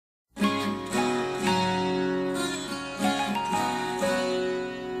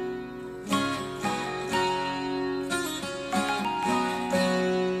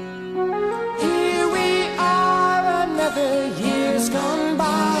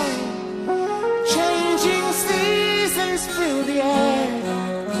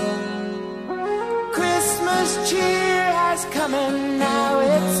coming, now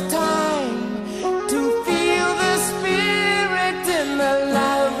it's time to feel the spirit in the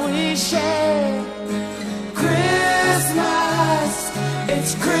love we share. Christmas,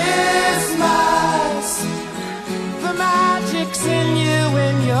 it's Christmas. The magic's in you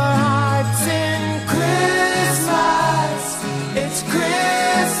and your heart's in Christmas. It's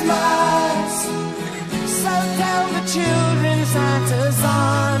Christmas. So tell the children Santa's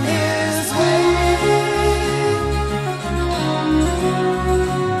on his way.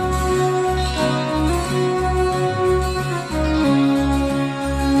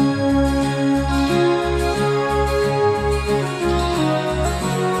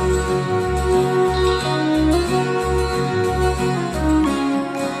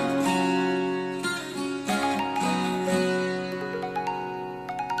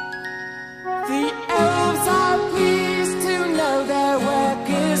 The elves are pleased to know their work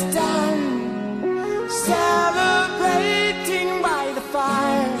is done, celebrating by the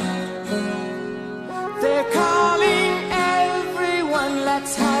fire. They're calling everyone,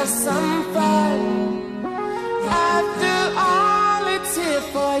 let's have some fun. After all, it's here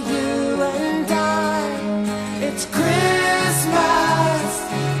for you and I. It's Christmas,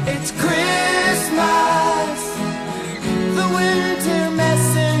 it's Christmas. The winter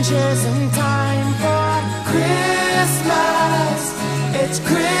messengers and